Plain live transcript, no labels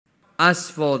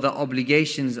As for the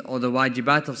obligations or the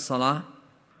wajibat of salah,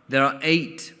 there are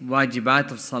 8 wajibat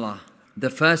of salah.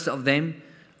 The first of them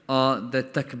are the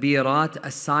takbirat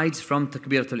aside from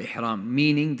takbiratul ihram,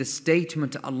 meaning the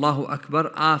statement Allahu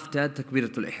Akbar after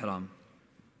takbiratul ihram.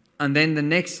 And then the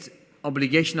next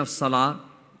obligation of salah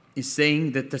is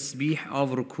saying the tasbih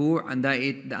of ruku', and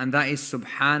that is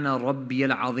Subhana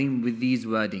Rabbiyal Azim with these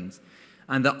wordings.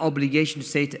 And the obligation to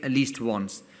say it at least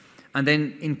once. And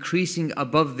then increasing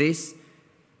above this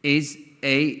is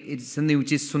it's something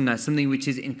which is sunnah, something which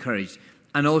is encouraged.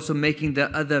 And also making the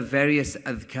other various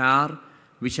adhkar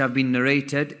which have been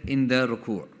narrated in the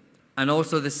ruku'. And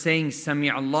also the saying Sami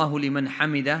Allahu liman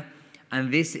hamida,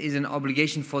 and this is an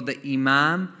obligation for the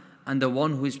imam and the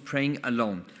one who is praying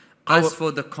alone. As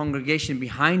for the congregation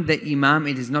behind the imam,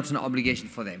 it is not an obligation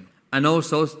for them. And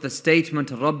also the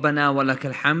statement Rabbana wa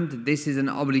lakal hamd, this is an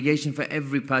obligation for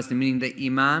every person, meaning the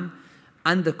imam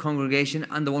and the congregation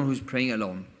and the one who is praying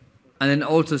alone. And then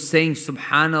also saying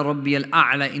Subhana Rabbiyal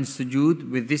A'la in sujood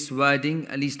with this wording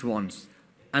at least once.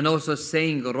 And also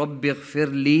saying Rabbi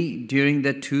ghfirli during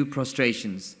the 2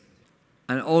 prostrations.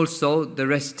 And also the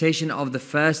recitation of the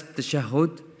first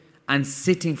tashahhud and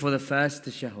sitting for the first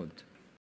tashahhud.